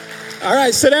All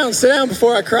right, sit down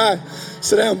before I cry.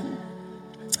 Sit down.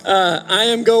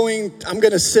 I'm going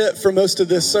to sit for most of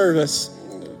this service,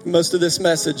 most of this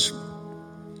message.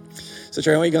 So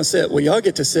Trey, when are you going to sit? Well, y'all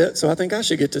get to sit, so I think I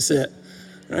should get to sit,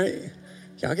 right?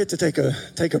 Y'all get to take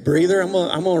a breather. I'm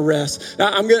gonna rest.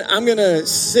 Now I'm gonna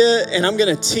sit and I'm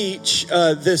gonna teach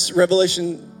this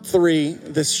Revelation 3,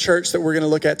 this church that we're gonna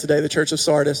look at today, the Church of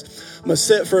Sardis. I'm gonna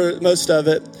sit for most of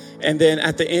it, and then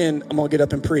at the end, I'm gonna get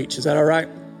up and preach. Is that all right?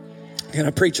 I'm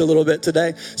gonna preach a little bit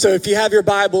today. So if you have your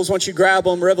Bibles, once you grab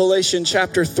them, Revelation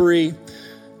chapter 3,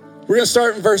 we're gonna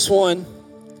start in verse 1.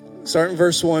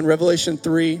 Revelation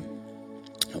 3.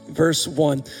 Verse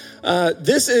 1.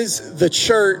 This is the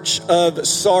church of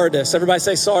Sardis. Everybody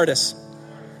say Sardis.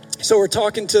 So we're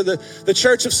talking to the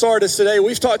church of Sardis today.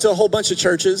 We've talked to a whole bunch of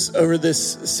churches over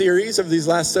this series, over these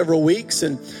last several weeks.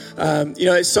 And,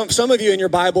 some of you in your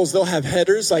Bibles, they'll have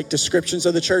headers, like descriptions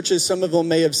of the churches. Some of them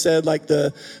may have said like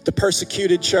the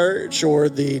persecuted church or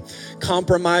the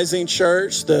compromising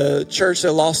church, the church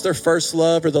that lost their first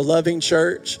love, or the loving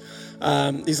church.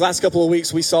 These last couple of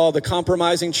weeks, we saw the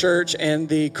compromising church and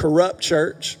the corrupt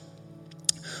church.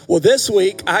 Well, this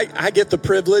week, I get the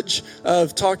privilege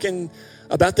of talking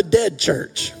about the dead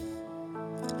church.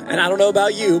 And I don't know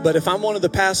about you, but if I'm one of the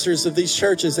pastors of these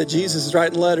churches that Jesus is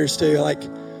writing letters to, like,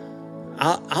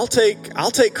 I'll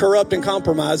take corrupt and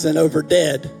compromising over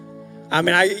dead. I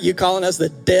mean, you calling us the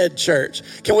dead church.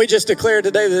 Can we just declare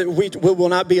today that we will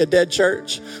not be a dead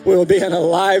church? We will be an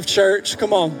alive church.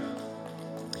 Come on.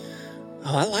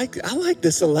 Oh, I like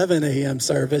this 11 a.m.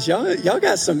 service. Y'all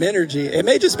got some energy. It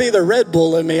may just be the Red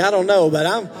Bull in me. I don't know, but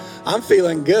I'm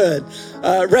feeling good.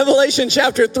 Revelation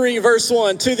chapter 3, verse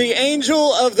 1. To the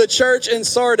angel of the church in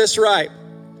Sardis write,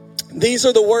 these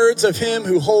are the words of him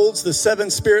who holds the seven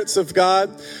spirits of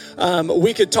God.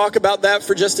 We could talk about that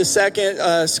for just a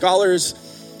second. Scholars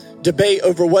debate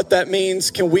over what that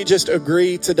means. Can we just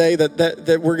agree today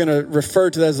that we're going to refer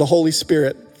to that as the Holy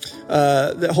Spirit?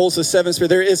 That holds the seven spirits.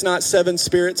 There is not seven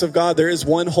spirits of God. There is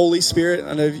one Holy Spirit.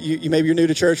 I know you maybe you're new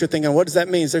to church. You're thinking, what does that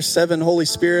mean? There's seven Holy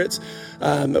Spirits.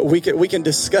 We can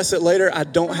discuss it later. I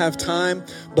don't have time,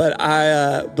 but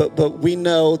we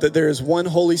know that there is one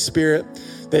Holy Spirit.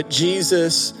 That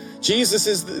Jesus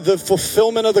is the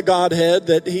fulfillment of the Godhead.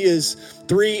 That He is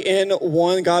three in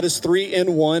one. God is three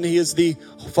in one. He is the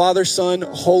Father, Son,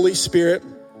 Holy Spirit,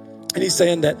 and He's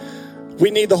saying that we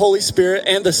need the Holy Spirit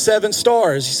and the seven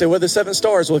stars. You say, what are the seven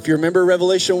stars? Well, if you remember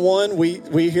Revelation 1,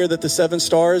 we hear that the seven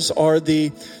stars are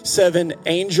the seven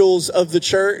angels of the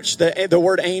church. The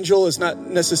word angel is not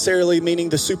necessarily meaning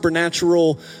the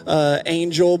supernatural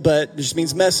angel, but it just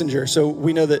means messenger. So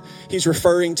we know that he's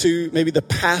referring to maybe the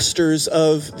pastors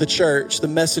of the church, the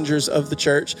messengers of the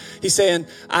church. He's saying,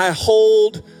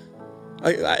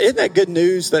 isn't that good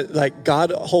news that like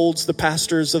God holds the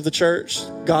pastors of the church?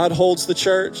 God holds the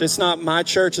church. It's not my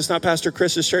church. It's not Pastor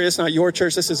Chris's church. It's not your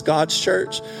church. This is God's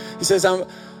church. He says,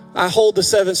 I hold the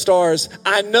seven stars.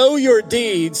 I know your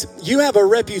deeds. You have a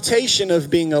reputation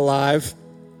of being alive,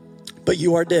 but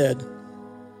you are dead.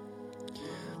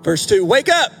 Verse 2, wake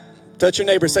up. Touch your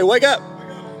neighbor. Say, wake up.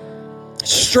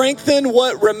 Strengthen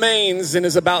what remains and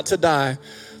is about to die.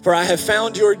 For I have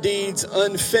found your deeds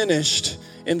unfinished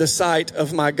in the sight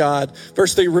of my God.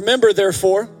 Verse 3, remember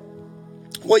therefore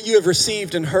what you have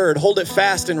received and heard. Hold it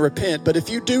fast and repent. But if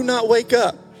you do not wake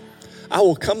up, I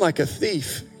will come like a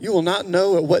thief. You will not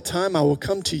know at what time I will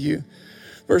come to you.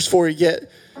 Verse 4,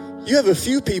 yet you have a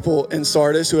few people in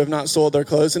Sardis who have not soiled their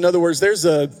clothes. In other words, there's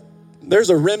a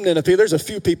remnant of people. There's a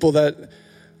few people that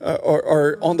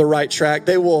are on the right track.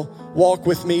 They will walk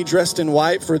with me dressed in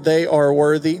white, for they are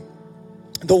worthy.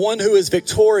 The one who is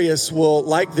victorious will,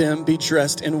 like them, be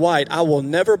dressed in white. I will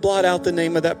never blot out the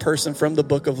name of that person from the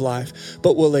book of life,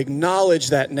 but will acknowledge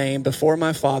that name before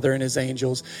my Father and his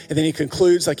angels. And then he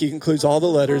concludes, like he concludes all the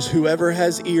letters, whoever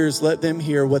has ears, let them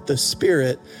hear what the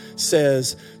Spirit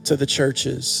says to the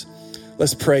churches.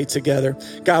 Let's pray together.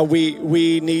 God,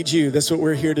 we need you. That's what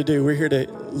we're here to do. We're here to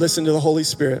listen to the Holy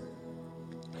Spirit.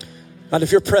 God,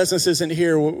 if your presence isn't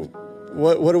here,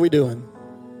 what are we doing?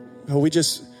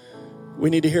 We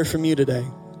need to hear from you today.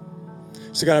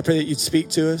 So God, I pray that you'd speak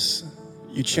to us.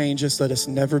 You change us. Let us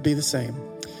never be the same.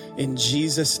 In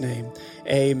Jesus' name,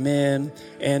 amen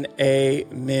and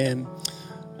amen.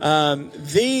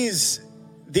 These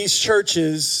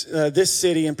churches, this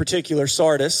city in particular,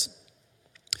 Sardis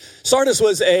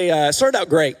was started out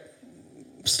great.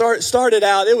 Started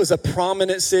out, it was a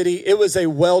prominent city. It was a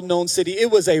well-known city. It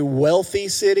was a wealthy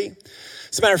city.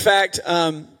 As a matter of fact,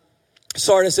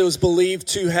 Sardis, it was believed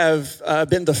to have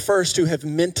been the first to have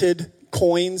minted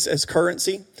coins as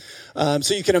currency.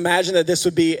 So you can imagine that this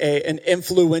would be an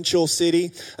influential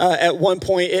city. At one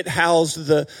point, it housed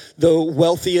the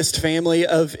wealthiest family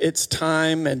of its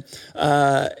time, and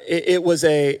it was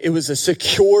a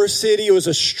secure city. It was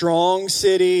a strong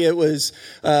city. It was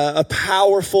a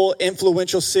powerful,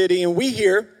 influential city. And we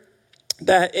hear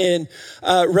that in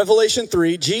Revelation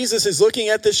 3, Jesus is looking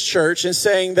at this church and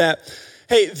saying that,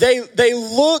 hey, they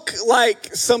look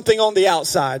like something on the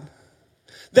outside.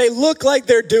 They look like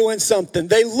they're doing something.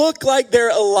 They look like they're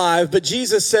alive, but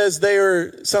Jesus says they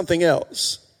are something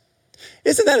else.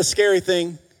 Isn't that a scary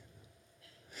thing?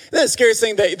 Isn't that a scary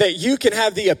thing that you can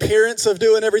have the appearance of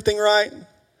doing everything right?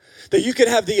 That you could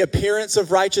have the appearance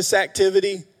of righteous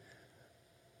activity,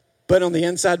 but on the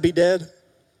inside be dead?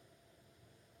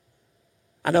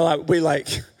 I know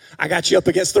I got you up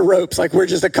against the ropes like we're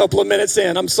just a couple of minutes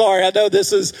in. I'm sorry. I know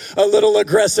this is a little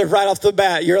aggressive right off the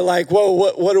bat. You're like, whoa,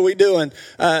 what are we doing?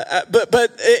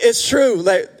 But it's true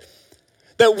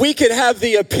that we could have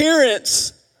the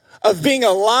appearance of being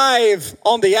alive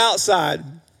on the outside,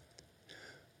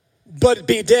 but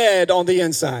be dead on the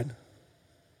inside.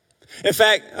 In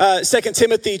fact, 2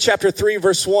 Timothy chapter 3,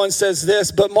 verse 1 says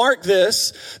this, but mark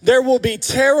this, there will be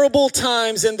terrible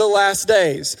times in the last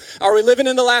days. Are we living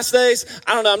in the last days?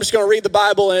 I don't know. I'm just going to read the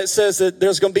Bible, and it says that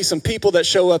there's going to be some people that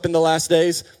show up in the last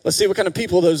days. Let's see what kind of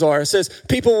people those are. It says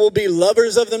people will be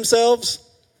lovers of themselves,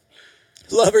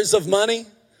 lovers of money,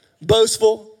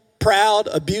 boastful, proud,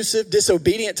 abusive,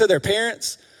 disobedient to their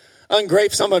parents,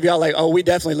 ungrateful. Some of y'all like, oh, we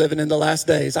definitely living in the last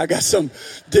days. I got some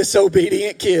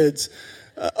disobedient kids.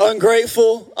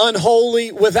 Ungrateful,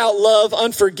 unholy, without love,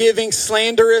 unforgiving,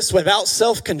 slanderous, without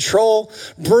self-control,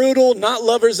 brutal, not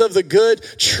lovers of the good,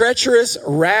 treacherous,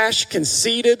 rash,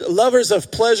 conceited, lovers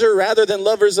of pleasure rather than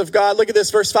lovers of God. Look at this,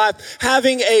 verse 5.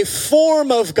 Having a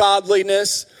form of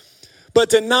godliness, but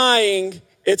denying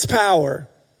its power.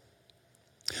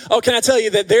 Oh, can I tell you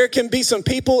that there can be some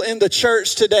people in the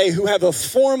church today who have a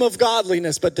form of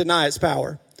godliness, but deny its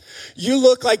power. You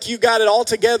look like you got it all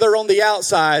together on the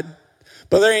outside,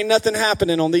 but there ain't nothing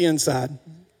happening on the inside.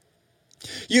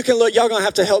 You can look, y'all gonna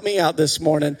have to help me out this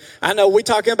morning. I know we're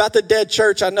talking about the dead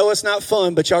church. I know it's not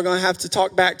fun, but y'all gonna have to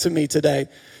talk back to me today.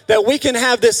 That we can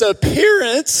have this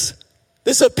appearance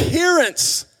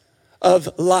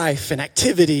of life and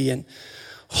activity and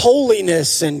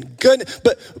holiness and good,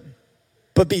 but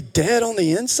be dead on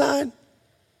the inside.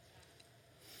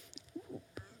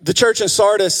 The church in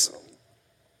Sardis,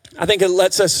 I think it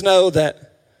lets us know that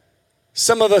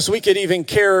some of us, we could even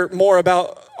care more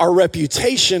about our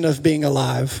reputation of being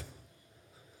alive.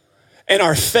 And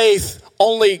our faith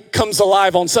only comes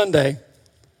alive on Sunday.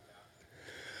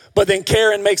 But then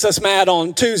Karen makes us mad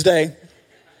on Tuesday.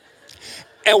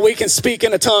 And we can speak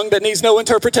in a tongue that needs no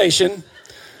interpretation.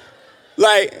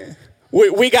 Like,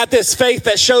 we got this faith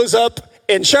that shows up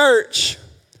in church.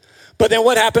 But then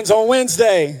what happens on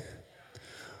Wednesday?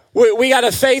 We got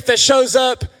a faith that shows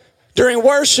up during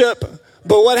worship.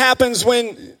 But what happens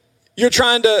when you're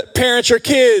trying to parent your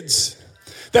kids?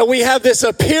 That we have this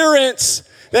appearance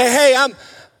that, hey,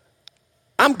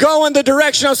 I'm going the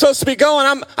direction I'm supposed to be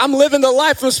going. I'm living the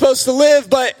life I'm supposed to live.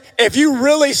 But if you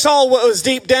really saw what was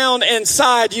deep down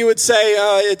inside, you would say,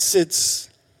 it's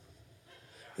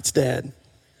dead.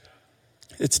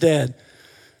 It's dead.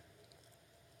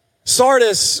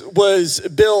 Sardis was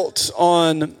built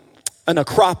on an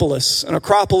acropolis. An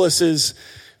acropolis is,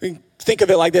 think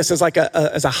of it like this, as like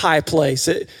as a high place.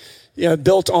 It,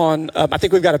 built on, I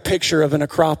think we've got a picture of an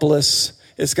acropolis.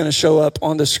 It's going to show up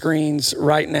on the screens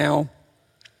right now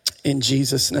in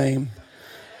Jesus' name.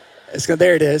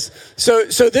 There it is. So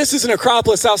this is an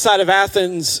acropolis outside of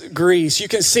Athens, Greece. You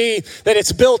can see that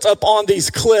it's built up on these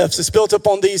cliffs. It's built up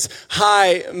on these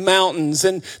high mountains.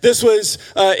 And this was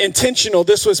intentional.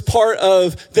 This was part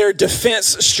of their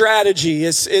defense strategy.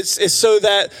 It's so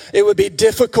that it would be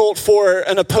difficult for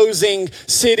an opposing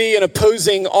city, an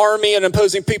opposing army, and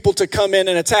opposing people to come in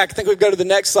and attack. I think we go to the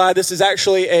next slide. This is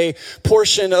actually a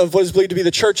portion of what is believed to be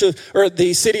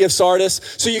the city of Sardis.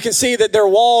 So you can see that their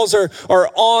walls are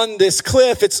on this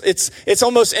cliff. It's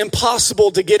almost impossible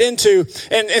to get into.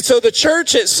 And so the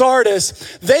church at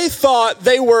Sardis, they thought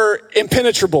they were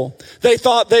impenetrable. They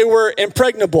thought they were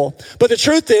impregnable. But the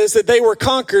truth is that they were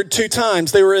conquered 2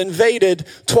 times. They were invaded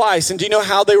twice. And do you know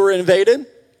how they were invaded?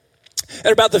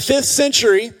 At about the 5th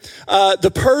century,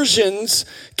 the Persians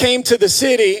came to the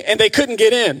city and they couldn't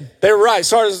get in. They were right.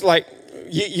 Sardis was like,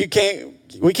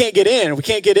 we can't get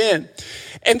in.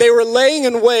 And they were laying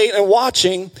in wait and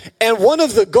watching. And one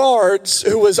of the guards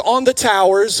who was on the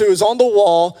towers, who was on the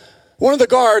wall, one of the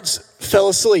guards fell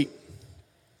asleep.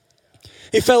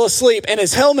 He fell asleep and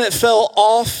his helmet fell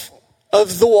off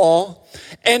of the wall.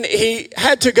 And he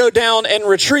had to go down and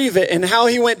retrieve it. And how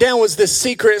he went down was this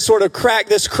secret sort of crack,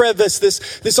 this crevice,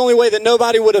 this only way that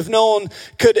nobody would have known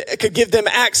could give them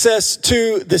access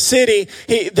to the city.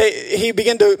 He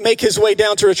began to make his way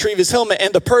down to retrieve his helmet.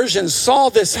 And the Persians saw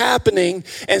this happening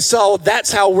and saw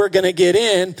that's how we're going to get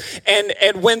in.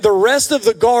 And when the rest of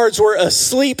the guards were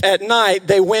asleep at night,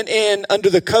 they went in under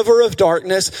the cover of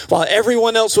darkness while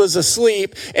everyone else was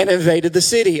asleep and invaded the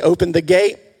city, opened the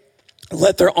gate,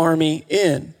 let their army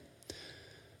in.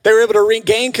 They were able to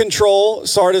regain control,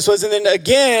 Sardis was, and then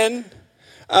again,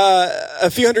 a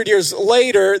few hundred years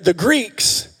later, the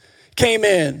Greeks came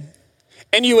in.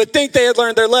 And you would think they had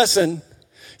learned their lesson.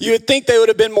 You would think they would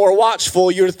have been more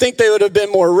watchful. You would think they would have been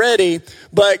more ready.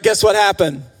 But guess what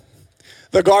happened?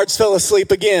 The guards fell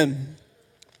asleep again.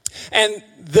 And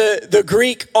the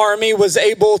Greek army was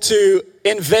able to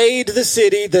invade the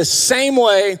city the same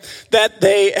way that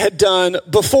they had done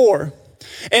before.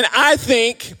 And I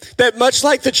think that much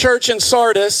like the church in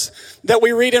Sardis that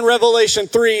we read in Revelation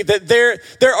 3, that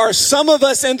there are some of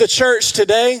us in the church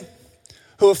today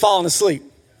who have fallen asleep.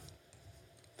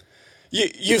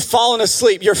 You've fallen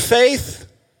asleep. Your faith,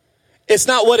 it's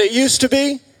not what it used to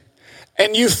be,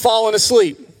 and you've fallen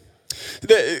asleep.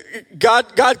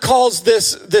 God calls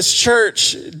this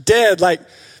church dead,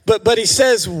 but he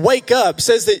says, wake up,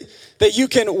 says that you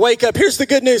can wake up. Here's the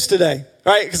good news today,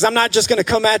 right? Because I'm not just going to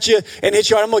come at you and hit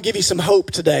you hard. I'm going to give you some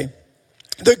hope today.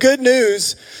 The good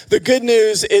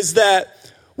news is that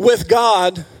with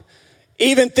God,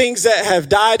 even things that have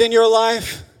died in your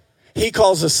life, he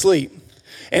calls asleep,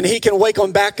 and he can wake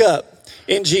them back up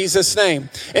in Jesus' name.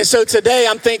 And so today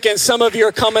I'm thinking some of you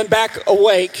are coming back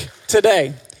awake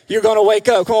today. You're going to wake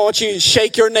up. Come on, why don't you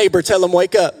shake your neighbor, tell them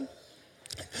wake up.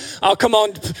 Oh, come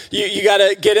on, you got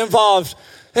to get involved.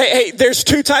 Hey, there's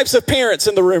two types of parents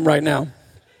in the room right now.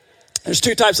 There's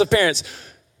two types of parents.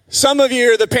 Some of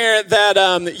you are the parent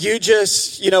that you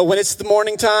just, when it's the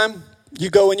morning time, you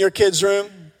go in your kid's room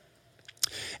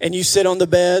and you sit on the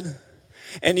bed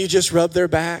and you just rub their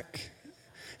back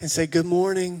and say, good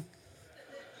morning.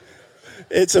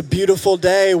 It's a beautiful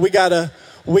day. We gotta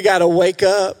wake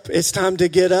up. It's time to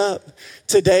get up.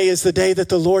 Today is the day that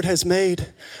the Lord has made.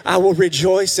 I will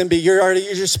rejoice and be. You're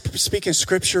just speaking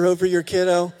scripture over your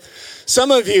kiddo.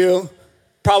 Some of you,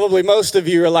 probably most of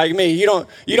you, are like me. You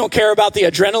don't care about the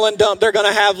adrenaline dump they're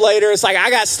going to have later. It's like, I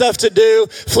got stuff to do.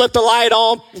 Flip the light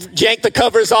on, yank the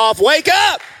covers off. Wake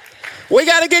up. We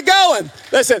got to get going.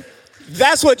 Listen,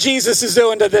 that's what Jesus is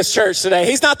doing to this church today.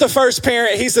 He's not the first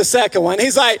parent. He's the second one.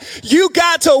 He's like, you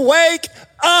got to wake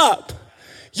up.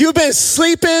 You've been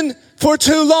sleeping for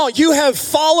too long. You have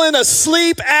fallen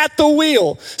asleep at the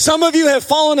wheel. Some of you have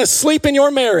fallen asleep in your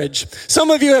marriage.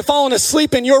 Some of you have fallen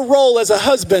asleep in your role as a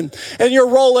husband and your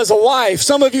role as a wife.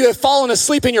 Some of you have fallen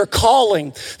asleep in your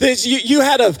calling. You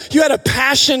had a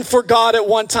passion for God at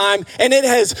one time, and it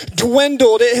has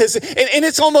dwindled. And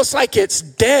it's almost like it's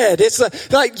dead. It's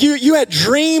like you had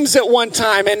dreams at one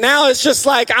time, and now it's just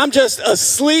like I'm just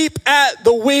asleep at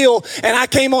the wheel. And I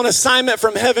came on assignment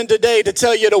from heaven today to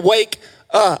tell you to wake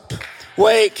up.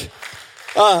 Wake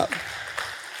up.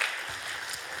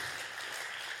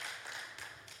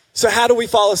 So how do we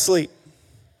fall asleep?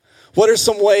 What are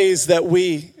some ways that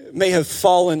we may have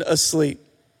fallen asleep?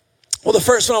 Well, the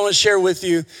first one I want to share with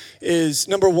you is,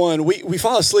 number one, we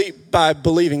fall asleep by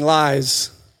believing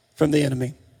lies from the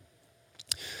enemy.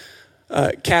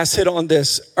 Cass hit on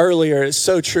this earlier. It's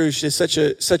so true. She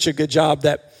did such a good job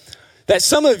that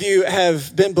some of you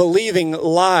have been believing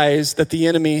lies that the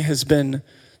enemy has been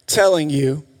telling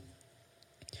you.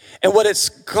 And what it's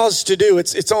caused to do,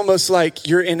 it's almost like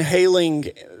you're inhaling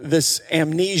this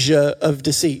amnesia of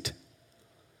deceit.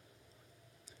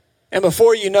 And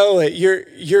before you know it,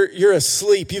 you're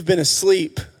asleep. You've been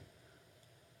asleep.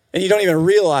 And you don't even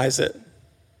realize it.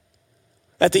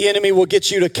 That the enemy will get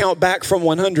you to count back from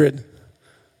 100.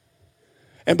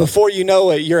 And before you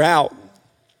know it, you're out.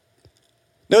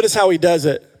 Notice how he does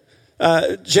it.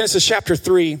 Genesis chapter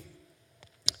 3.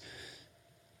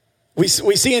 We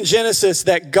see in Genesis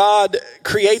that God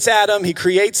creates Adam, he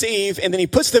creates Eve, and then he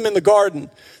puts them in the garden.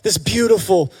 This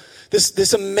beautiful,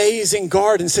 this amazing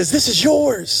garden, says, this is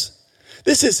yours.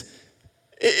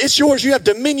 It's yours. You have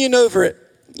dominion over it.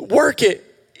 Work it,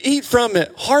 eat from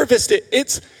it, harvest it.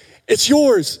 It's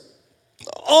yours.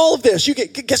 All of this,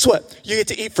 guess what? You get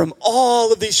to eat from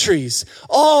all of these trees,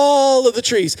 all of the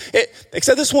trees,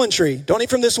 except this one tree. Don't eat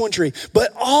from this one tree,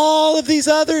 but all of these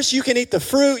others, you can eat the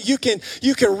fruit. You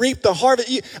can reap the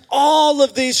harvest. All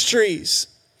of these trees,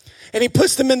 and he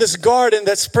puts them in this garden.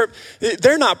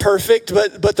 They're not perfect,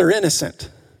 but they're innocent.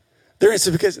 They're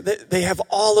innocent because they have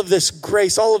all of this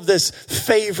grace, all of this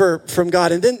favor from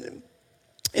God. And then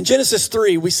In Genesis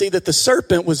 3, we see that the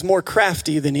serpent was more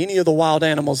crafty than any of the wild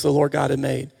animals the Lord God had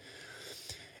made.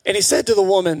 And he said to the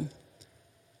woman,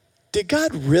 did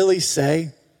God really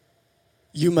say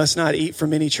you must not eat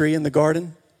from any tree in the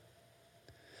garden?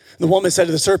 The woman said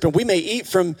to the serpent, we may eat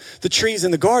from the trees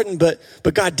in the garden, but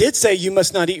God did say you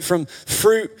must not eat from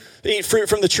fruit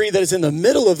from the tree that is in the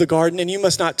middle of the garden, and you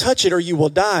must not touch it or you will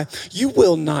die. You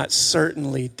will not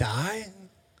certainly die.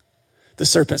 The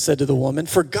serpent said to the woman,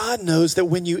 for God knows that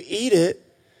when you eat it,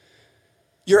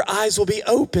 your eyes will be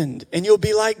opened and you'll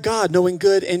be like God, knowing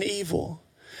good and evil.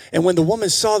 And when the woman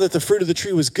saw that the fruit of the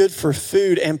tree was good for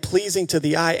food and pleasing to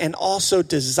the eye and also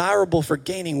desirable for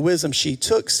gaining wisdom, she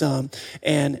took some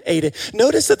and ate it.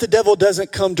 Notice that the devil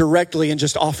doesn't come directly and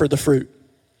just offer the fruit.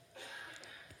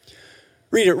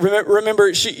 Read it. Remember,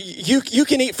 you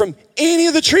can eat from any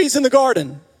of the trees in the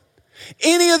garden.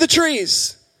 Any of the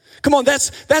trees. Come on,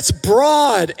 that's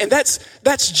broad and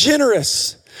that's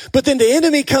generous. But then the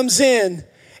enemy comes in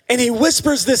and he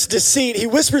whispers this deceit. He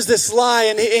whispers this lie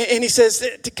and he says,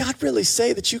 did God really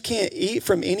say that you can't eat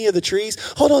from any of the trees?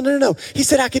 Hold on, no. He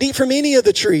said I could eat from any of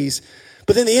the trees.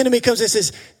 But then the enemy comes and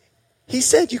says, he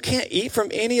said you can't eat from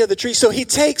any of the trees. So he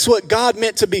takes what God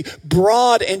meant to be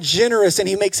broad and generous and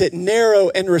he makes it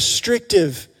narrow and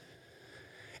restrictive.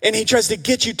 And he tries to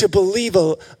get you to believe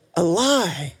a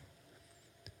lie.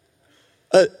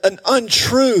 An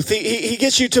untruth. He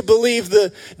gets you to believe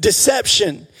the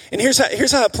deception. And here's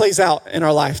how it plays out in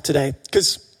our life today.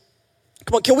 Because,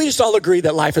 come on, can we just all agree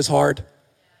that life is hard?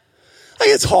 Like,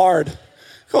 it's hard.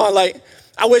 Come on, like,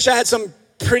 I wish I had some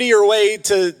prettier way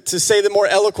to say the more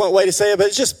eloquent way to say it, but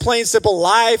it's just plain simple.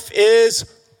 Life is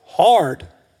hard.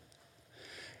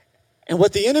 And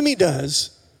what the enemy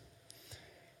does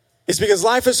is because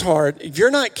life is hard, if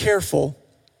you're not careful,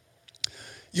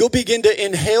 you'll begin to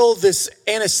inhale this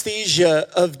anesthesia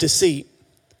of deceit.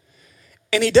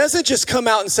 And he doesn't just come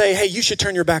out and say, hey, you should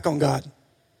turn your back on God.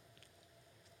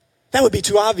 That would be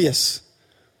too obvious.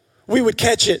 We would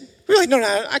catch it. We're like, no,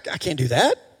 I can't do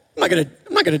that. I'm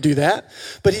not gonna do that.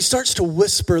 But he starts to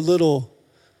whisper little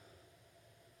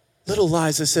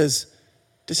lies that says,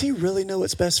 does he really know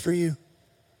what's best for you?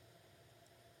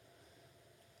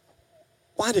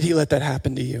 Why did he let that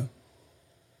happen to you?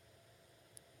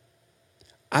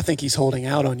 I think he's holding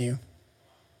out on you.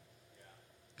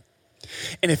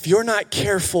 And if you're not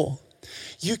careful,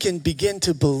 you can begin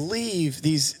to believe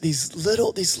these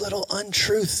little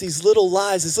untruths, these little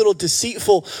lies, these little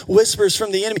deceitful whispers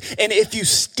from the enemy. And if you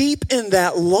steep in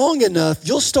that long enough,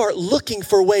 you'll start looking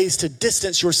for ways to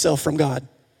distance yourself from God.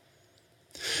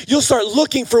 You'll start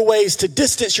looking for ways to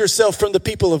distance yourself from the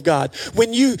people of God.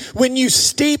 When you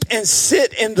steep and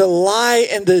sit in the lie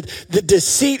and the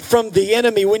deceit from the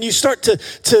enemy, when you start to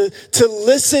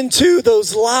listen to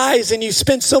those lies and you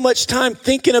spend so much time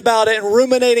thinking about it and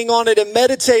ruminating on it and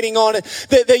meditating on it,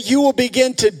 that you will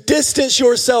begin to distance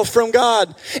yourself from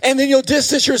God. And then you'll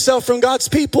distance yourself from God's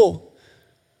people.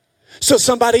 So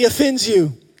somebody offends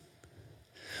you.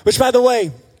 Which, by the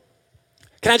way,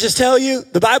 can I just tell you,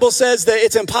 the Bible says that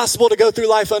it's impossible to go through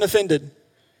life unoffended.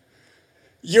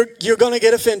 You're going to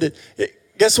get offended.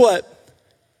 Guess what?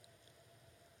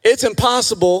 It's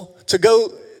impossible to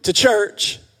go to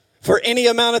church for any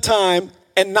amount of time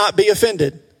and not be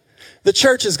offended. The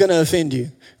church is going to offend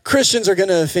you. Christians are going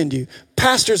to offend you.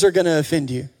 Pastors are going to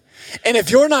offend you. And if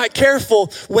you're not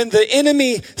careful, when the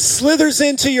enemy slithers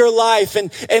into your life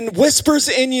and whispers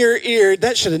in your ear,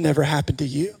 that should have never happened to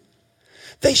you.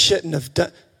 They shouldn't have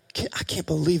done. I can't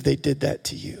believe they did that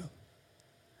to you.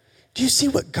 Do you see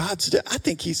what God's doing? I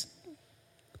think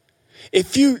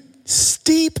if you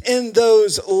steep in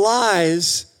those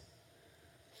lies,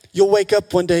 you'll wake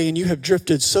up one day and you have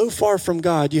drifted so far from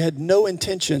God. You had no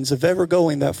intentions of ever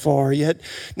going that far. You had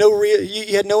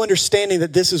no understanding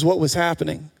that this is what was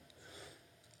happening.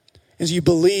 As you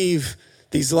believe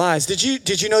these lies. Did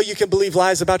you know you can believe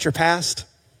lies about your past?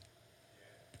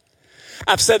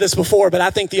 I've said this before, but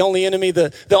I think the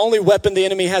only weapon the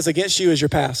enemy has against you is your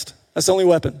past. That's the only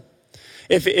weapon.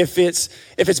 If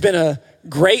it's been a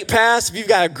great past, if you've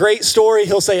got a great story,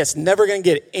 he'll say it's never going to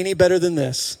get any better than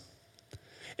this.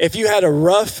 If you had a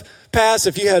rough past,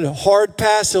 if you had a hard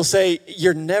past, he'll say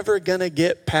you're never going to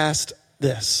get past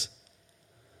this.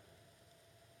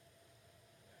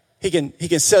 He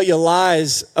can sell you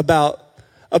lies about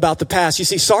the past. You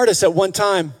see, Sardis at one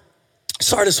time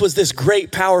Sardis was this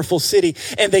great, powerful city,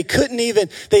 and they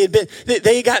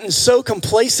had gotten so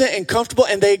complacent and comfortable,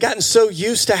 and they had gotten so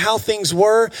used to how things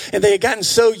were, and they had gotten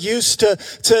so used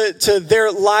to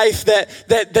their life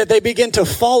that they began to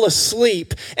fall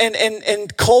asleep,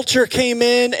 and culture came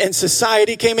in, and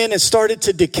society came in and started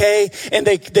to decay, and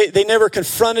they never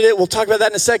confronted it. We'll talk about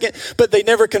that in a second, but they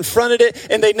never confronted it,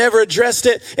 and they never addressed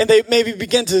it, and they maybe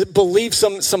began to believe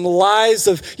some lies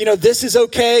of, this is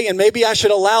okay, and maybe I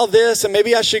should allow this, and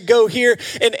maybe I should go here.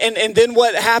 And then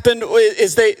what happened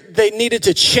is they needed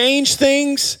to change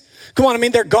things. Come on,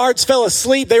 their guards fell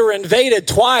asleep. They were invaded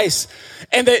twice.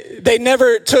 And they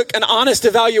never took an honest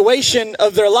evaluation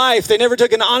of their life. They never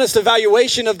took an honest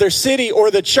evaluation of their city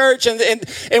or the church. And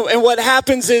what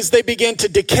happens is they begin to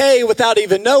decay without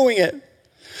even knowing it.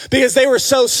 Because they were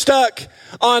so stuck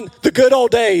on the good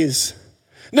old days.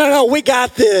 No, we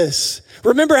got this.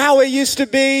 Remember how it used to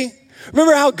be?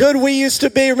 Remember how good we used to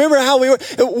be? Remember how we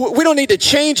don't need to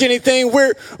change anything.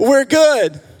 We're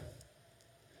good.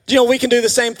 Do you know we can do the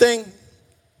same thing?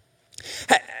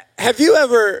 Have you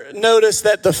ever noticed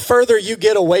that the further you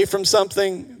get away from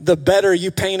something, the better you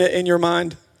paint it in your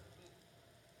mind?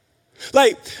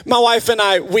 Like my wife and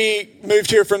I, we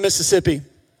moved here from Mississippi.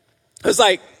 It was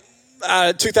like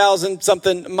 2,000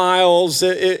 something miles.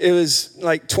 It was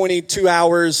like 22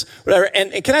 hours, whatever.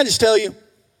 And can I just tell you,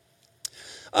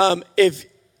 if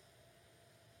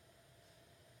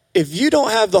you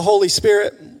don't have the Holy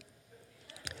Spirit,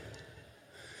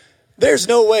 there's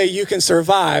no way you can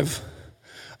survive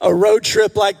a road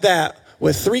trip like that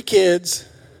with 3 kids,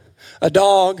 a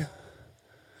dog.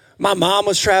 My mom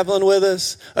was traveling with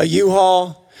us, a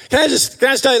U-Haul. Can I just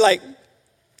tell you,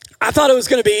 I thought it was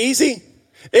going to be easy.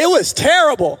 It was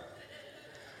terrible.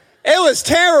 It was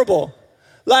terrible.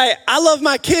 I love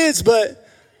my kids, but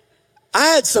I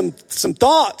had some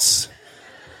thoughts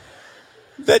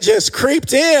that just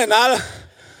creeped in.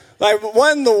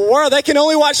 What in the world? They can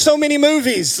only watch so many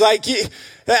movies.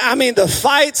 The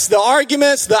fights, the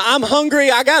arguments, I'm hungry,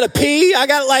 I gotta pee,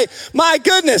 my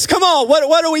goodness, come on,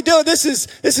 what are we doing? This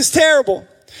is terrible.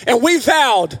 And we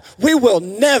vowed we will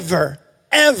never,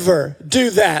 ever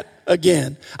do that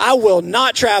again. I will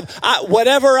not travel.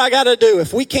 Whatever I gotta do.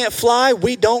 If we can't fly,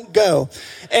 we don't go.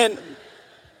 And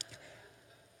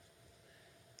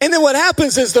then what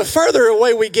happens is the further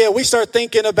away we get, we start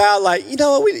thinking about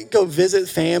we go visit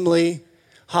family,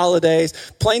 holidays.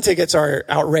 Plane tickets are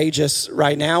outrageous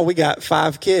right now. We got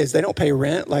 5 kids. They don't pay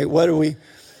rent. What are we?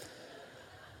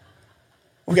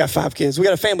 We got 5 kids. We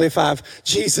got a family of 5.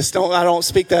 Jesus, I don't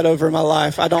speak that over my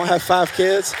life. I don't have 5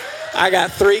 kids. I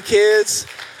got 3 kids.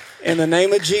 In the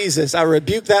name of Jesus, I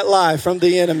rebuke that lie from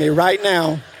the enemy right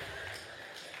now.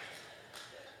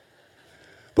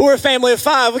 But we're a family of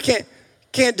 5. We can't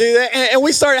do that. And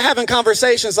we started having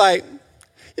conversations it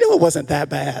wasn't that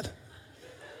bad.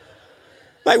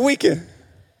 We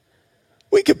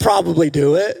could probably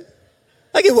do it.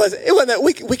 It wasn't that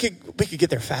we could get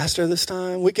there faster this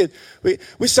time.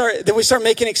 We start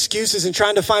making excuses and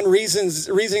trying to find reasons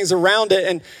around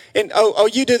it. And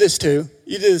you do this too.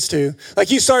 You do this too.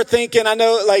 You start thinking, I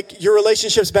know your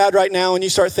relationship's bad right now, and you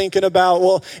start thinking about,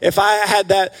 well, if I had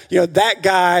that, that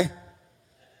guy,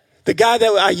 the guy that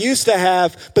I used to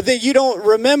have, but then you don't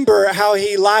remember how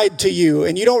he lied to you,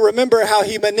 and you don't remember how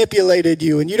he manipulated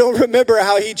you, and you don't remember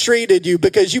how he treated you,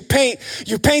 because you paint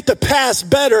the past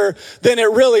better than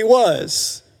it really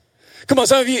was. Come on,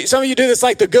 some of you do this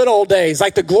like the good old days,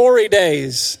 like the glory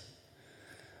days.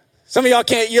 Some of y'all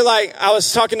can't. I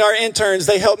was talking to our interns.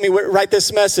 They helped me write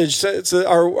this message. It's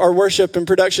our worship and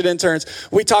production interns.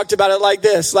 We talked about it like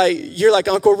this: you're like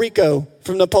Uncle Rico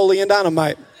from Napoleon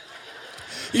Dynamite.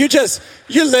 You're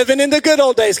living in the good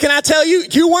old days. Can I tell you,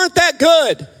 you weren't that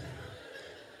good.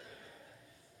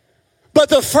 But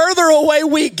the further away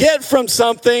we get from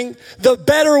something, the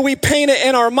better we paint it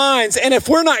in our minds. And if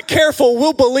we're not careful,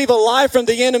 we'll believe a lie from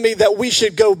the enemy that we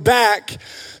should go back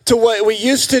to what we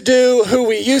used to do, who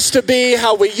we used to be,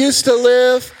 how we used to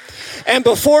live. And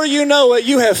before you know it,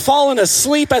 you have fallen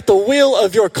asleep at the wheel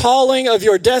of your calling, of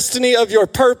your destiny, of your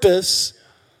purpose,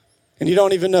 and you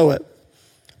don't even know it.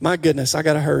 My goodness, I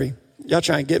got to hurry. Y'all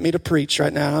trying to get me to preach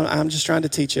right now. I'm just trying to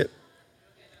teach it.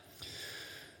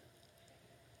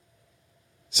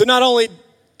 So not only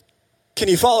can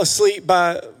you fall asleep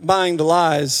by buying the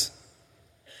lies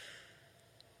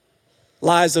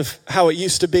of how it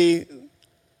used to be,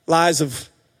 lies of,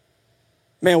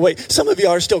 some of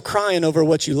y'all are still crying over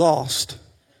what you lost.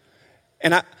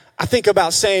 And I think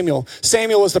about Samuel.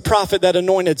 Samuel was the prophet that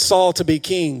anointed Saul to be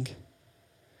king.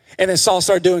 And then Saul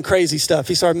started doing crazy stuff.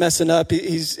 He started messing up.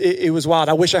 It was wild.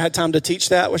 I wish I had time to teach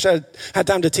that. I wish I had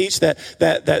time to teach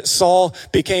that Saul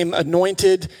became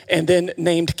anointed and then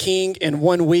named king in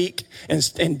 1 week.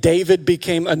 And David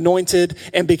became anointed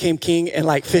and became king in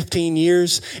like 15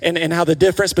 years. And how the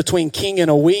difference between king in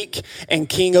a week and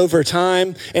king over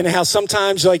time. And how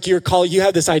sometimes like you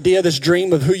have this idea, this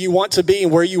dream of who you want to be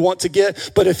and where you want to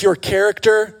get. But if your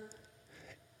character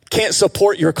can't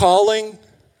support your calling,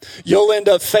 you'll end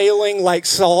up failing like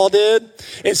Saul did.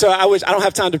 And so I don't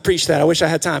have time to preach that. I wish I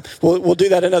had time. We'll do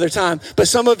that another time. But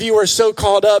some of you are so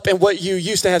caught up in what you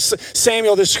used to have.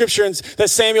 Samuel, the scripture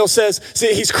that Samuel says,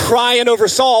 see, he's crying over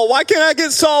Saul. Why can't I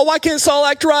get Saul? Why can't Saul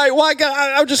act right?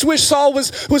 I just wish Saul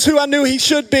was who I knew he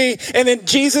should be. And then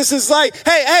Jesus is like,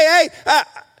 hey,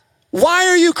 why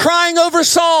are you crying over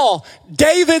Saul?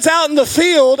 David's out in the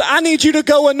field. I need you to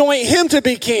go anoint him to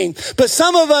be king. But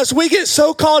some of us, we get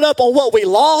so caught up on what we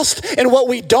lost and what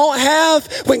we don't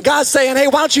have when God's saying, hey,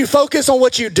 why don't you focus on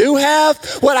what you do have,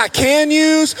 what I can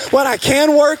use, what I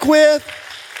can work with.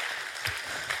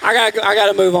 I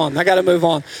gotta move on. I gotta move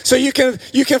on. So you can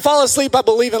fall asleep by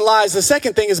believing lies. The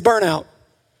second thing is burnout.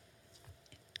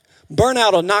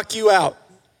 Burnout will knock you out.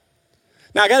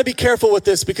 Now, I got to be careful with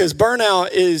this because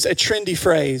burnout is a trendy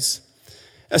phrase,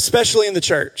 especially in the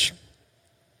church.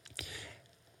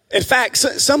 In fact,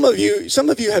 some of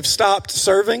you have stopped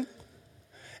serving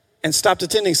and stopped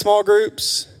attending small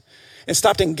groups and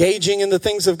stopped engaging in the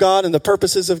things of God and the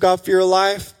purposes of God for your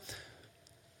life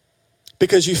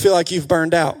because you feel like you've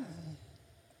burned out.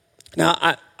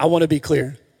 Now, I want to be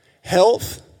clear.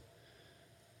 Health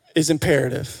is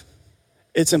imperative.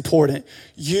 It's important.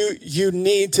 You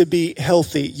need to be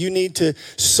healthy.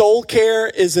 Soul care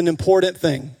is an important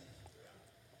thing.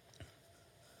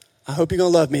 I hope you're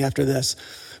going to love me after this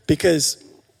because,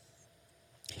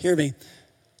 hear me,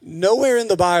 nowhere in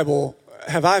the Bible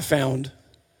have I found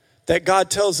that God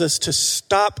tells us to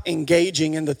stop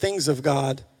engaging in the things of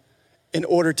God in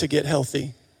order to get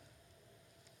healthy.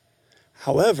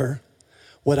 However,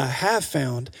 what I have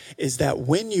found is that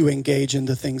when you engage in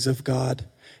the things of God,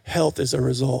 health is a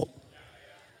result.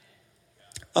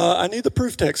 I need the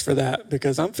proof text for that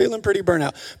because I'm feeling pretty burnt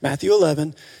out. Matthew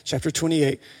 11, chapter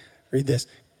 28. Read this.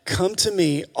 Come to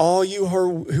me, all you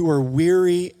who are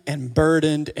weary and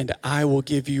burdened, and I will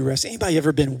give you rest. Anybody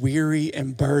ever been weary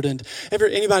and burdened?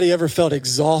 Anybody ever felt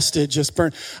exhausted, just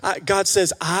burned? God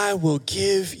says, I will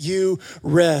give you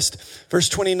rest. Verse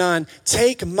 29,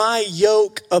 take my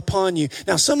yoke upon you.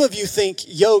 Now, some of you think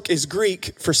yoke is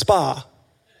Greek for spa.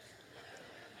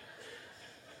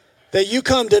 That you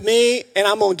come to me and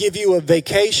I'm going to give you a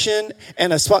vacation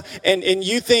and a spa. And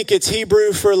you think it's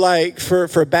Hebrew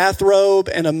for bathrobe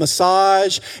and a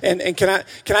massage. And can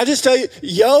I just tell you,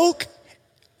 yoke,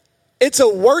 it's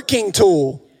a working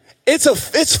tool.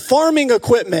 It's farming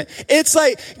equipment. It's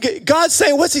like God's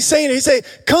saying, what's he saying? He's saying,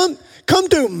 come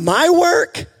do my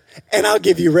work and I'll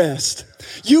give you rest.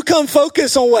 You come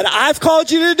focus on what I've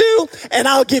called you to do, and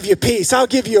I'll give you peace. I'll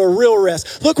give you a real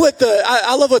rest. Look what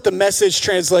I love what the Message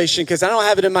translation, because I don't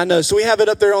have it in my notes. So we have it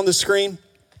up there on the screen.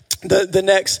 The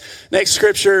next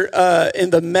scripture in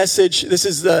the Message, this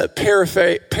is the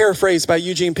paraphrase by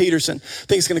Eugene Peterson. I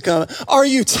think it's going to come. Are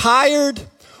you tired,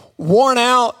 worn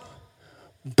out,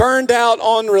 burned out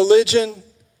on religion?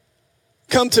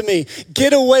 Come to me.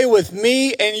 Get away with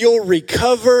me and you'll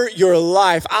recover your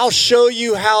life. I'll show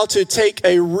you how to take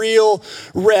a real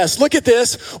rest. Look at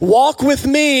this. Walk with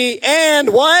me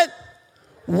and what?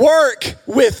 Work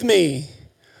with me.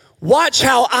 Watch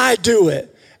how I do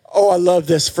it. Oh, I love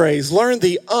this phrase. Learn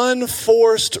the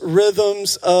unforced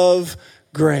rhythms of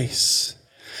grace.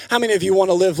 How many of you want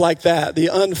to live like that? The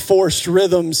unforced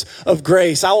rhythms of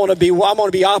grace. I want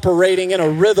to be operating in a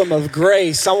rhythm of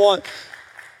grace.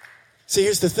 See,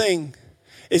 here's the thing,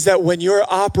 is that when you're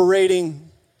operating,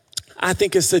 I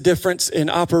think it's the difference in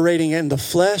operating in the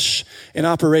flesh and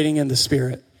operating in the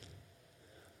spirit.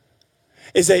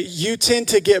 Is that you tend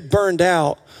to get burned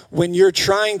out when you're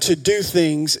trying to do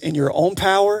things in your own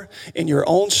power, in your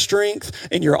own strength,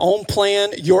 in your own plan,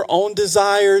 your own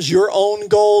desires, your own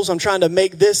goals. I'm trying to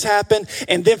make this happen.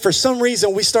 And then for some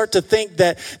reason, we start to think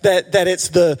that it's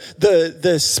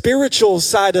the spiritual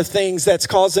side of things that's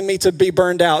causing me to be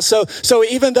burned out. So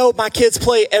even though my kids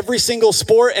play every single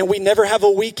sport and we never have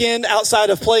a weekend outside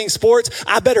of playing sports,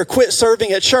 I better quit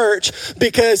serving at church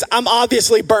because I'm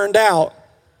obviously burned out.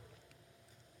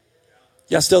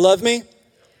 Y'all still love me?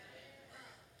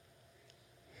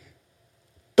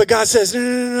 But God says,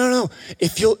 no.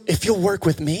 If you'll work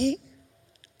with me,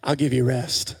 I'll give you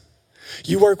rest.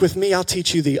 You work with me, I'll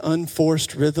teach you the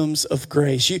unforced rhythms of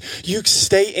grace. You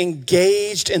stay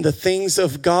engaged in the things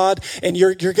of God, and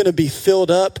you're going to be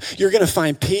filled up. You're going to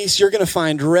find peace. You're going to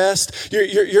find rest.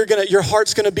 Your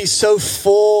heart's going to be so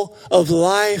full of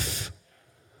life.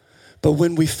 But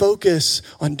when we focus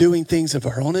on doing things of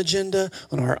our own agenda,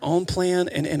 on our own plan,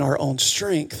 and in our own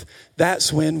strength,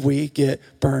 that's when we get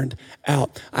burned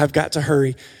out. I've got to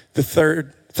hurry. The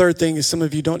third thing is some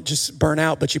of you don't just burn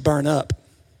out, but you burn up.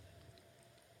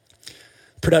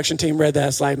 Production team read that.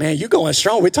 It's like, man, you going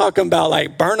strong. We're talking about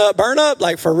like burn up,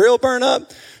 like for real burn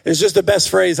up. It's just the best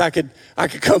phrase I could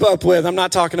come up with. I'm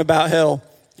not talking about hell,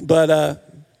 but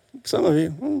some of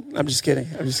you, I'm just kidding.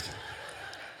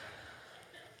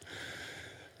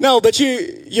 No, but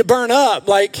you burn up.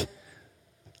 Like,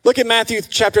 look at Matthew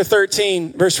chapter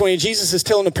 13, verse 20. Jesus is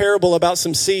telling a parable about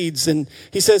some seeds, and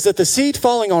he says that the seed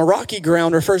falling on rocky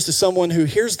ground refers to someone who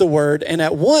hears the word and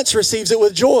at once receives it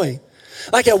with joy.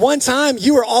 Like at one time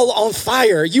you were all on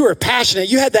fire. You were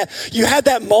passionate. You had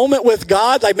that moment with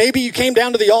God. Like maybe you came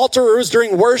down to the altar or it was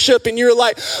during worship and you're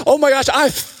like, oh my gosh, I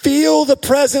feel the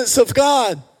presence of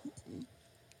God.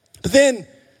 But then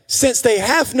since they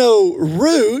have no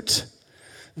root,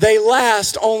 they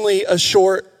last only a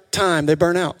short time. They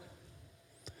burn out.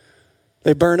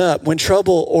 They burn up. When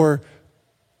trouble or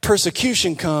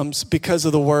persecution comes because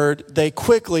of the word, they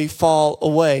quickly fall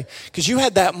away. Because you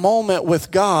had that moment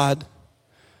with God.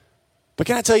 But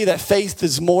can I tell you that faith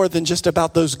is more than just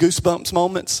about those goosebumps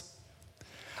moments?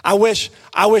 I wish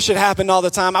it happened all the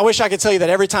time. I wish I could tell you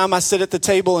that every time I sit at the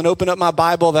table and open up my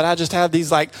Bible that I just have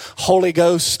these like Holy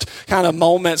Ghost kind of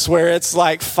moments where it's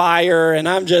like fire and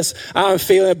I'm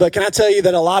feeling it. But can I tell you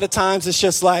that a lot of times it's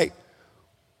just like,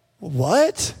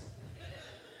 what?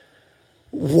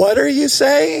 What are you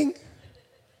saying?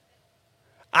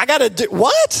 I got to do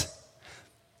what?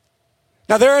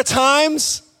 Now there are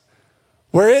times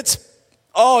where it's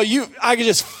I can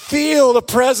just feel the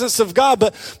presence of God.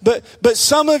 But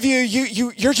some of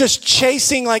you're just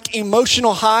chasing like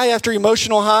emotional high after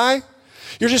emotional high.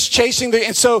 You're just chasing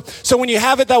and so when you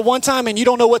have it that one time and you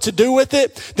don't know what to do with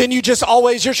it, then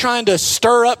you're trying to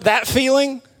stir up that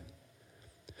feeling.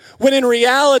 When in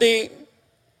reality,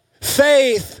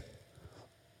 faith,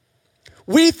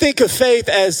 we think of faith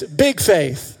as big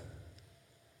faith.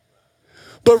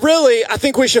 But really, I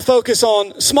think we should focus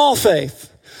on small faith.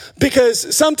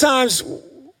 Because sometimes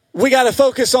we got to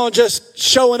focus on just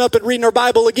showing up and reading our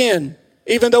Bible again,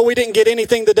 even though we didn't get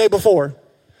anything the day before.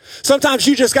 Sometimes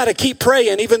you just got to keep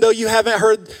praying, even though you haven't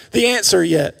heard the answer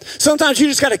yet. Sometimes you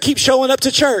just got to keep showing up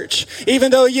to church, even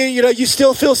though you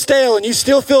still feel stale and you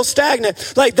still feel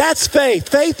stagnant. Like that's faith.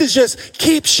 Faith is just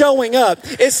keep showing up.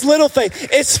 It's little faith.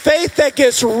 It's faith that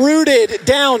gets rooted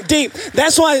down deep.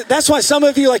 That's why some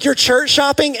of you, like you're church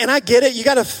shopping, and I get it. You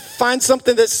got to find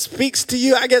something that speaks to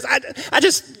you. I guess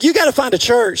you got to find a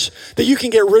church that you can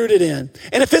get rooted in.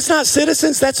 And if it's not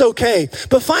Citizens, that's okay.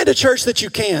 But find a church that you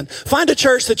can. Find a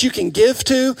church that you can give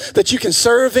to, that you can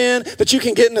serve in, that you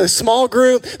can get in a small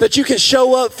group, that you can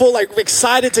show up full, like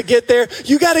excited to get there.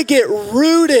 You got to get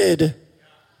rooted.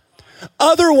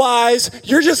 Otherwise,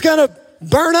 you're just going to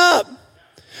burn up.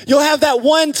 You'll have that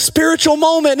one spiritual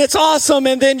moment and it's awesome,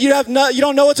 and then you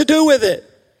don't know what to do with it.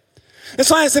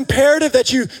 That's why it's imperative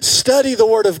that you study the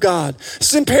Word of God.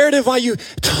 It's imperative why you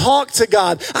talk to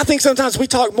God. I think sometimes we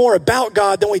talk more about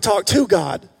God than we talk to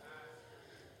God.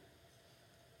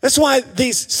 That's why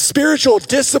these spiritual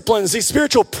disciplines, these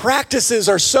spiritual practices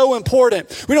are so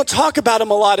important. We don't talk about them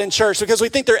a lot in church because we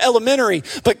think they're elementary,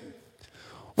 but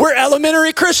we're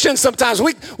elementary Christians sometimes.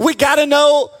 We got to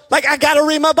know, like I got to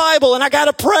read my Bible and I got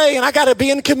to pray and I got to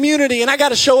be in community and I got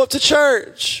to show up to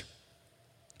church.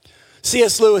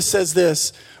 C.S. Lewis says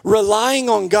this: relying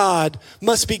on God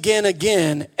must begin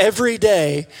again every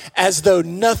day as though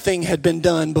nothing had been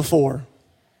done before.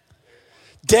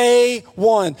 Day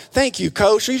one. Thank you,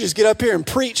 Coach. You just get up here and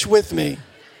preach with me.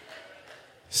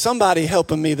 Somebody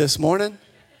helping me this morning.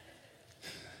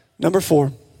 Number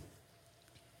 4,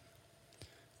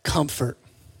 comfort.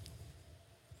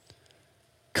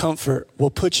 Comfort will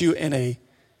put you in a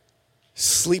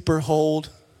sleeper hold.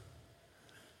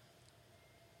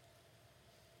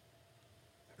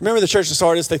 Remember the church of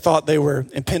Sardis? They thought they were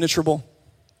impenetrable.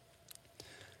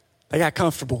 They got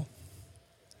comfortable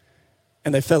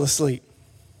and they fell asleep.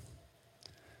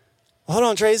 Hold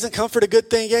on, Trey, isn't comfort a good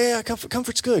thing? Yeah,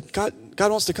 comfort's good. God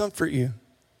wants to comfort you.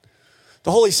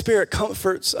 The Holy Spirit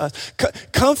comforts us.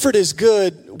 Comfort is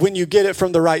good when you get it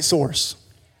from the right source.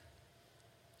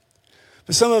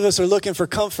 But some of us are looking for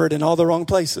comfort in all the wrong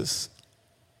places.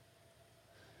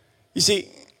 You see,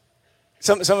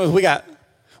 some of us,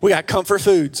 we got comfort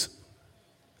foods.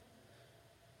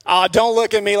 Oh, don't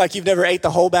look at me like you've never ate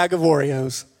the whole bag of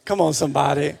Oreos. Come on,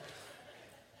 somebody.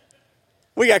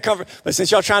 We got comfort, but since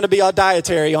y'all trying to be all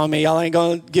dietary on me, y'all ain't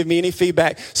gonna give me any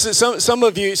feedback. So some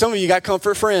of you got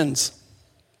comfort friends.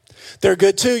 They're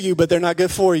good to you, but they're not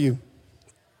good for you.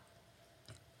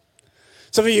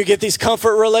 Some of you get these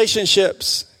comfort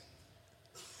relationships.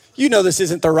 You know this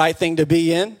isn't the right thing to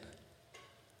be in,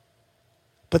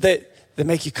 but they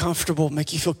make you comfortable,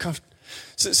 make you feel comfortable.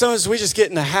 So sometimes we just get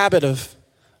in the habit of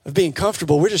being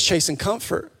comfortable. We're just chasing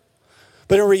comfort.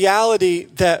 But in reality,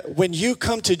 that when you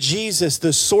come to Jesus,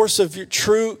 the source of your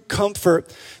true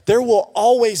comfort, there will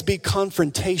always be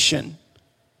confrontation.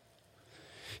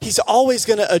 He's always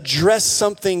going to address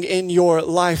something in your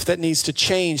life that needs to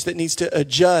change, that needs to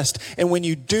adjust. And when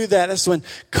you do that, that's when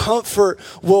comfort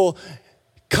will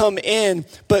come in.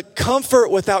 But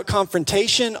comfort without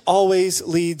confrontation always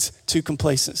leads to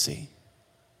complacency.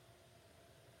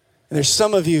 And there's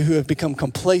some of you who have become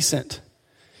complacent.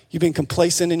 You've been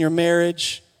complacent in your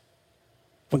marriage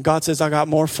when God says, I got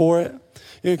more for it.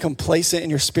 You've been complacent in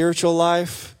your spiritual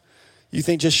life. You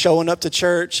think just showing up to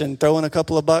church and throwing a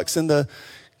couple of bucks in the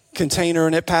container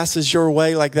and it passes your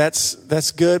way, like that's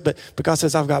good. But God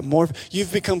says, I've got more.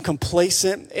 You've become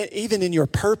complacent even in your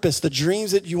purpose, the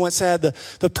dreams that you once had,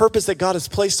 the purpose that God has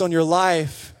placed on your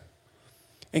life.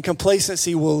 And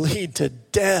complacency will lead to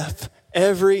death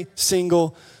every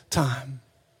single time.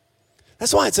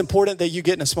 That's why it's important that you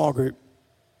get in a small group.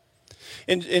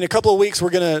 In a couple of weeks, we're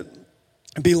going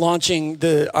to be launching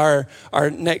our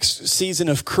next season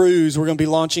of Cruise. We're going to be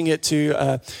launching it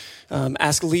to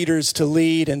ask leaders to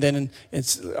lead. And then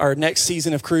our next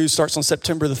season of Cruise starts on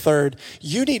September the 3rd.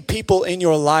 You need people in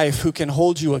your life who can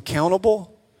hold you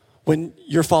accountable when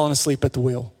you're falling asleep at the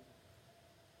wheel.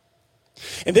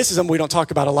 And this is something we don't talk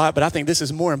about a lot, but I think this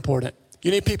is more important. You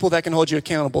need people that can hold you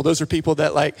accountable. Those are people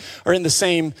that are in the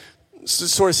same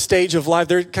sort of stage of life.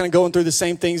 They're kind of going through the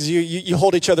same things as you. You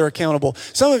hold each other accountable.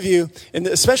 Some of you, and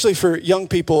especially for young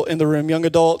people in the room, young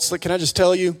adults, can I just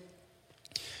tell you,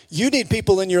 you need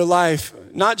people in your life,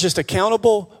 not just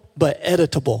accountable, but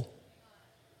editable.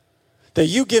 That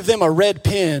you give them a red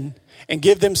pen and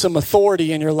give them some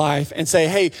authority in your life and say,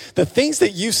 hey, the things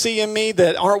that you see in me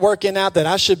that aren't working out, that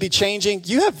I should be changing,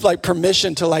 you have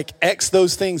permission to X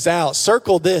those things out,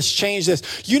 circle this, change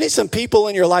this. You need some people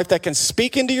in your life that can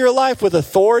speak into your life with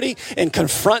authority and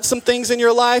confront some things in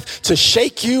your life to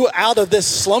shake you out of this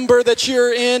slumber that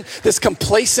you're in, this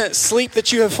complacent sleep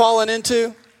that you have fallen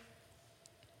into.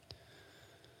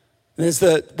 And as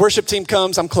the worship team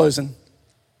comes, I'm closing.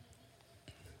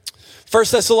 1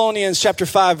 Thessalonians chapter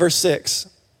 5, verse 6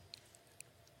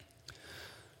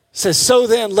 says, so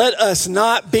then let us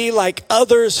not be like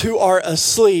others who are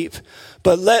asleep,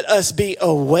 but let us be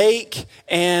awake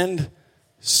and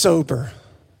sober.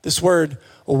 This word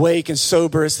awake and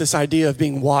sober is this idea of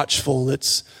being watchful.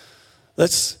 Let's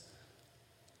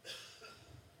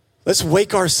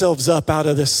wake ourselves up out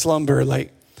of this slumber.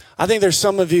 I think there's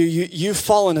some of you've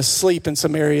fallen asleep in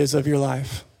some areas of your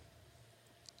life.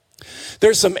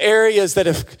 There's some areas that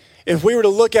if we were to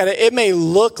look at it, it may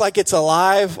look like it's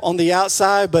alive on the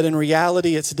outside, but in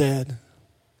reality, it's dead.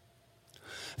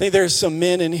 I think there's some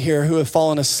men in here who have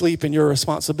fallen asleep in your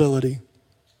responsibility.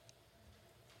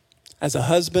 As a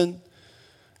husband,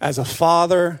 as a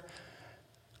father,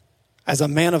 as a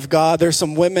man of God. There's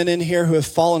some women in here who have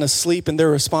fallen asleep in their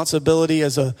responsibility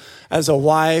as a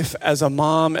wife, as a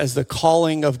mom, as the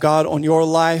calling of God on your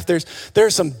life.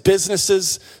 There's some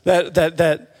businesses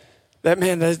that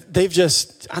they've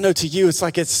just, I know to you, it's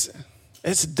like it's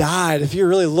died. If you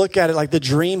really look at it, the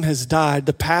dream has died,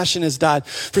 the passion has died.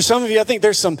 For some of you, I think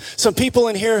there's some people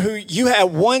in here who you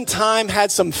at one time had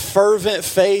some fervent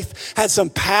faith, had some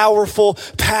powerful,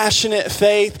 passionate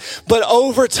faith, but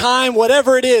over time,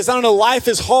 whatever it is, I don't know, life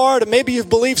is hard, and maybe you've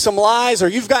believed some lies or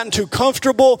you've gotten too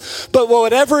comfortable, but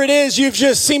whatever it is, you've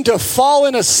just seemed to have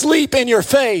fallen asleep in your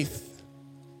faith.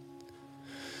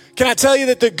 Can I tell you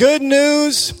that the good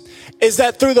news is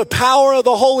that through the power of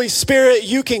the Holy Spirit,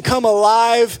 you can come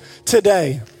alive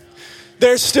today.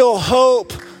 There's still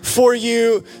hope for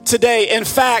you today. In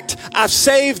fact, I've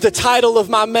saved the title of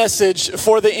my message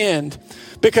for the end,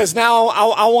 because now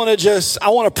I want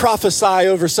to prophesy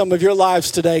over some of your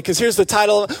lives today. Because here's the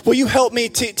title. Will you help me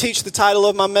teach the title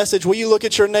of my message? Will you look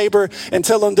at your neighbor and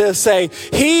tell them this? Say,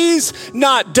 he's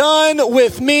not done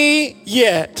with me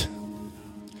yet.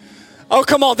 Oh,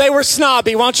 come on. They were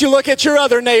snobby. Why don't you look at your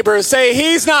other neighbor and say,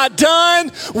 he's not done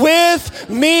with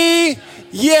me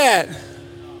yet.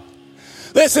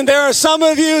 Listen, there are some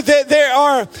of you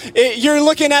that you're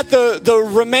looking at the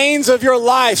remains of your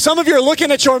life. Some of you are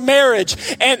looking at your marriage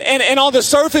and on the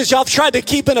surface, y'all have tried to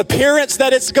keep an appearance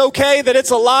that it's okay, that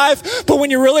it's alive. But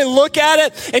when you really look at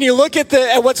it and you look at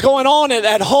what's going on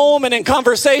at home and in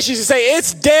conversations, you say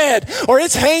it's dead or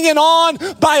it's hanging on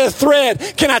by a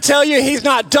thread. Can I tell you, he's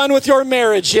not done with your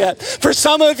marriage yet. For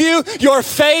some of you, your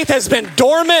faith has been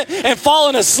dormant and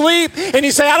fallen asleep. And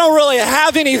you say, I don't really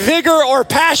have any vigor or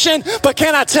passion, but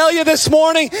can I tell you this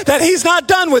morning that he's not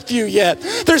done with you yet?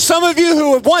 There's some of you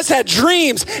who have once had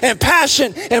dreams and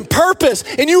passion and purpose,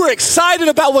 and you were excited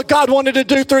about what God wanted to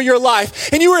do through your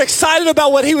life, and you were excited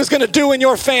about what he was going to do in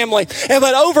your family.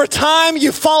 But over time,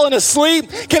 you've fallen asleep.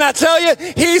 Can I tell you,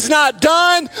 he's not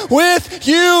done with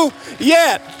you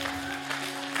yet.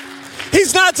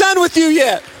 He's not done with you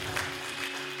yet.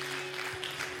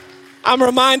 I'm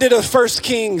reminded of 1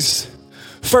 Kings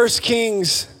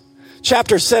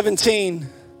chapter 17.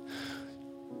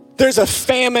 There's a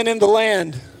famine in the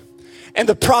land, and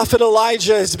the prophet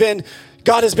Elijah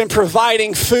God has been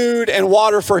providing food and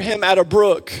water for him at a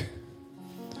brook.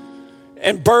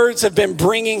 And birds have been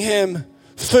bringing him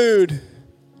food.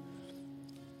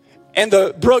 And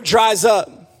the brook dries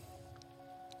up.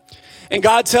 And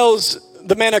God tells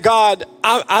the man of God,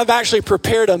 I've actually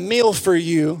prepared a meal for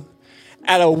you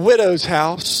at a widow's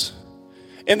house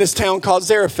in this town called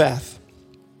Zarephath.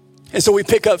 And so we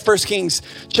pick up 1 Kings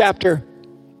chapter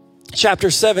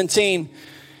 17.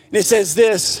 And it says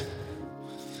this.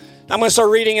 I'm going to start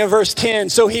reading in verse 10.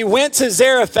 So he went to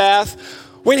Zarephath.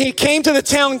 When he came to the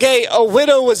town gate, a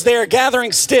widow was there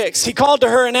gathering sticks. He called to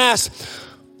her and asked,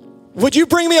 would you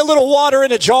bring me a little water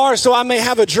in a jar so I may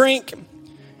have a drink?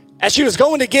 As she was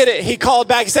going to get it, he called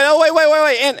back. He said, oh,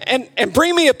 wait, and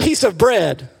bring me a piece of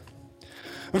bread.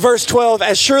 Verse 12,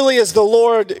 as surely as the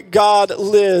Lord God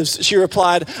lives, she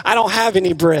replied, I don't have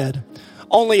any bread,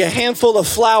 only a handful of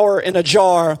flour in a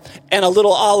jar and a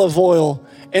little olive oil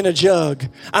in a jug.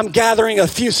 I'm gathering a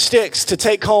few sticks to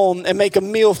take home and make a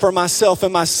meal for myself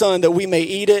and my son that we may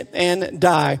eat it and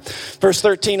die. Verse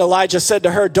 13, Elijah said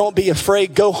to her, don't be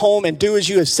afraid, go home and do as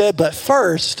you have said, but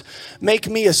first make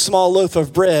me a small loaf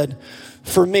of bread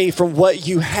for me from what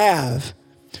you have,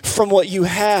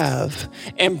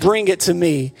 and bring it to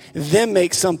me. Then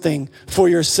make something for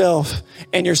yourself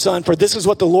and your son. For this is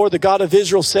what the Lord, the God of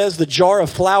Israel says, the jar of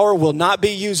flour will not be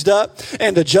used up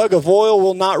and the jug of oil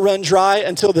will not run dry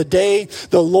until the day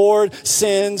the Lord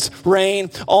sends rain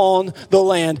on the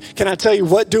land. Can I tell you,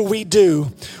 what do we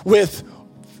do with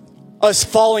us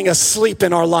falling asleep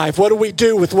in our life? What do we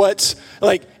do with what's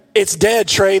like, it's dead,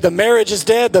 Trey. The marriage is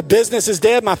dead. The business is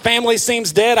dead. My family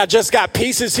seems dead. I just got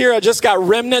pieces here. I just got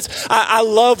remnants. I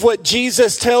love what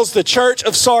Jesus tells the church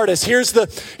of Sardis. Here's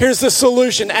the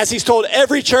solution. As he's told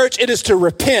every church, it is to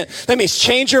repent. That means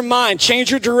change your mind, change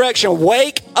your direction.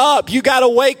 Wake up. You got to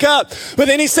wake up. But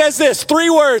then he says this, 3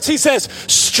 words. He says,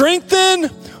 strengthen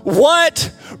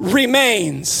what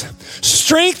remains.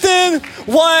 Strengthen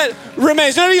what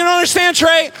remains. None of you don't understand,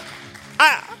 Trey.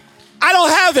 I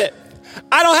don't have it.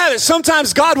 I don't have it.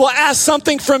 Sometimes God will ask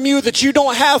something from you that you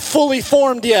don't have fully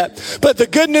formed yet. But the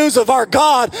good news of our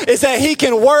God is that he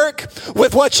can work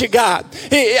with what you got.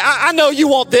 I know you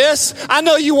want this. I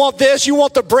know you want this. You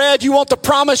want the bread. You want the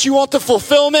promise. You want the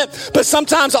fulfillment. But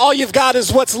sometimes all you've got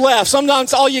is what's left.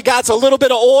 Sometimes all you got is a little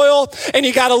bit of oil and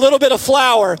you got a little bit of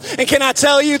flour. And can I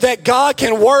tell you that God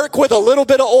can work with a little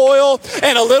bit of oil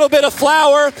and a little bit of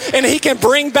flour, and he can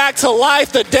bring back to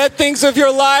life the dead things of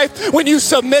your life when you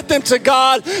submit them to God.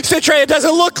 Say, Trey, it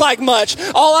doesn't look like much.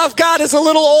 All I've got is a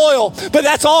little oil, but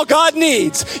that's all God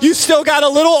needs. You still got a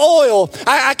little oil.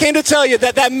 I came to tell you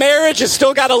that marriage has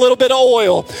still got a little bit of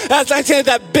oil. I said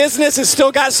that business has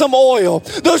still got some oil.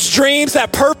 Those dreams,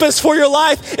 that purpose for your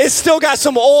life, it's still got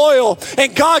some oil,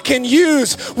 and God can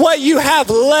use what you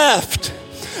have left.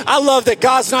 I love that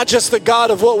God's not just the God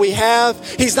of what we have.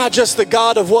 He's not just the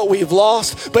God of what we've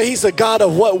lost, but he's the God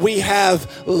of what we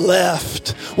have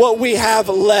left. What we have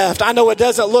left. I know it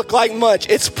doesn't look like much.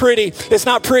 It's pretty. It's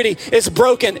not pretty. It's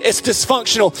broken. It's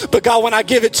dysfunctional. But God, when I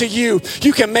give it to you,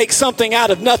 you can make something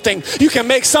out of nothing. You can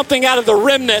make something out of the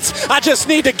remnants. I just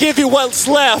need to give you what's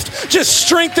left. Just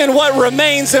strengthen what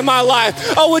remains in my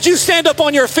life. Oh, would you stand up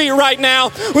on your feet right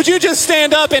now? Would you just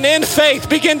stand up and in faith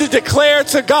begin to declare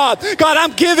to God, God,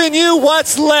 I'm giving you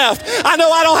what's left. I know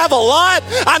I don't have a lot.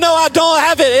 I know I don't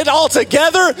have it all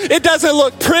together. It doesn't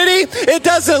look pretty. It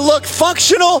doesn't look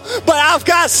functional, but I've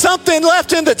got something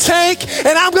left in the tank,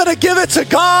 and I'm going to give it to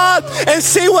God and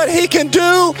see what he can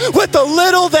do with the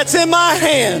little that's in my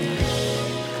hand.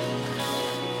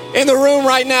 In the room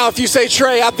right now, if you say,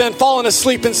 Trey, I've been falling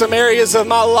asleep in some areas of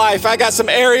my life. I got some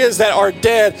areas that are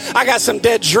dead. I got some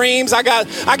dead dreams. I got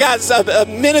a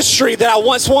ministry that I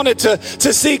once wanted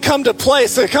to see come to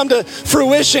place, to come to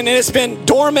fruition, and it's been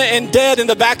dormant and dead in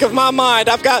the back of my mind.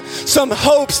 I've got some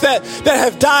hopes that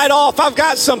have died off. I've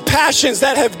got some passions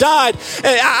that have died.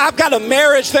 I've got a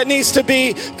marriage that needs to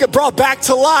be brought back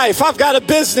to life. I've got a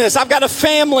business. I've got a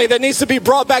family that needs to be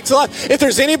brought back to life. If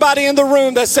there's anybody in the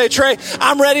room that say, Trey,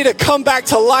 I'm ready to come back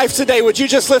to life today, would you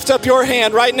just lift up your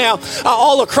hand right now?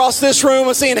 All across this room,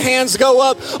 I'm seeing hands go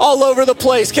up all over the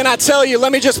place. Can I tell you,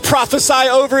 let me just prophesy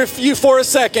over you for a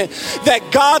second, that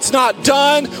God's not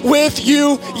done with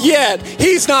you yet.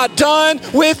 He's not done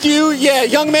with you yet.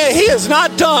 Young man, he is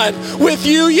not done with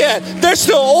you yet. There's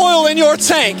still oil in your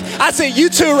tank. I see you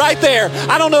two right there.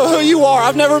 I don't know who you are.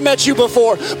 I've never met you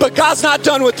before, but God's not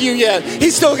done with you yet.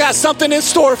 He's still got something in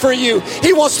store for you.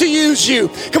 He wants to use you.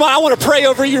 Come on, I want to pray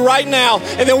over you right now,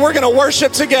 and then we're going to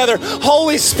worship together.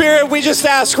 Holy Spirit, we just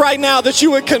ask right now that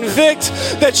you would convict,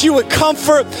 that you would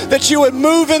comfort, that you would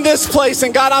move in this place.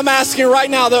 And God, I'm asking right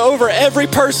now that over every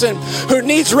person who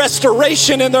needs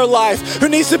restoration in their life, who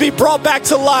needs to be brought back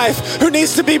to life, who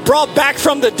needs to be brought back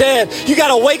from the dead, you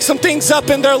got to wake some things up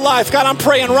in their life. God, I'm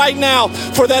praying right now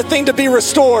for that thing to be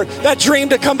restored, that dream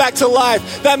to come back to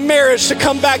life, that marriage to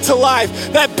come back to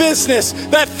life, that business,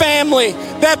 that family,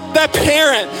 that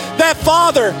parent, that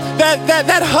father,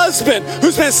 that husband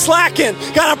who's been slacking.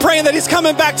 God, I'm praying that he's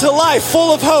coming back to life,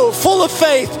 full of hope, full of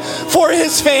faith for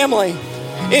his family.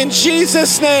 In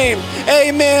Jesus' name,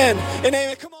 amen and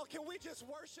amen. Come on.